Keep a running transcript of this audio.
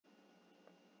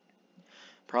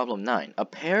Problem 9. A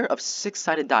pair of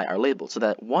 6-sided die are labeled so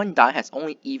that one die has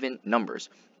only even numbers.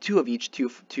 Two of each,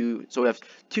 so we have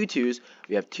two 2s,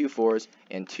 we have two 4s,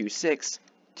 and two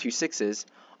 6s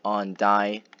on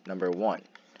die number 1.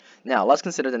 Now, let's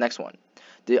consider the next one.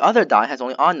 The other die has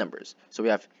only odd numbers, so we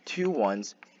have two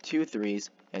 1s, two 3s,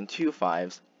 and two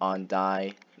 5s on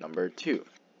die number 2.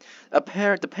 The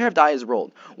pair of die is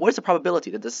rolled. What is the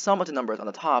probability that the sum of the numbers on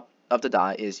the top of the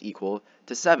die is equal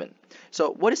to 7?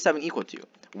 So what is 7 equal to?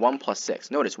 1 plus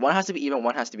 6. Notice, 1 has to be even,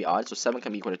 1 has to be odd, so 7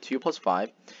 can be equal to 2 plus 5.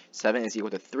 7 is equal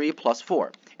to 3 plus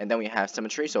 4. And then we have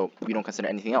symmetry, so we don't consider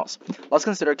anything else. Let's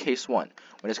consider case 1,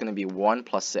 when it's going to be 1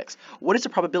 plus 6. What is the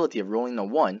probability of rolling a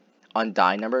 1 on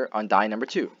die number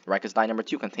 2, right? Because die number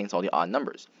 2 contains all the odd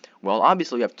numbers. Well,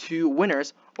 obviously we have 2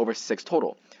 winners over 6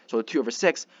 total. So 2 over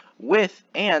 6 with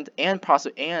and in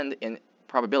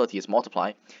probability is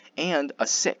multiply, and a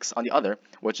 6 on the other,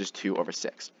 which is 2 over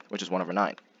 6, which is 1 over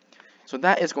 9. So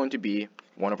that is going to be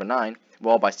 1 over 9.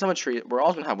 Well, by symmetry, we're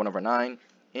also going to have 1 over 9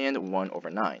 and 1 over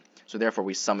 9. So therefore,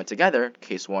 we sum it together,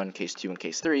 case 1, case 2, and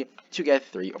case 3, to get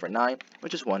 3 over 9,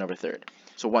 which is 1 over 3rd.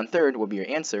 So 1/3 will be your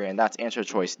answer, and that's answer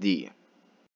choice D.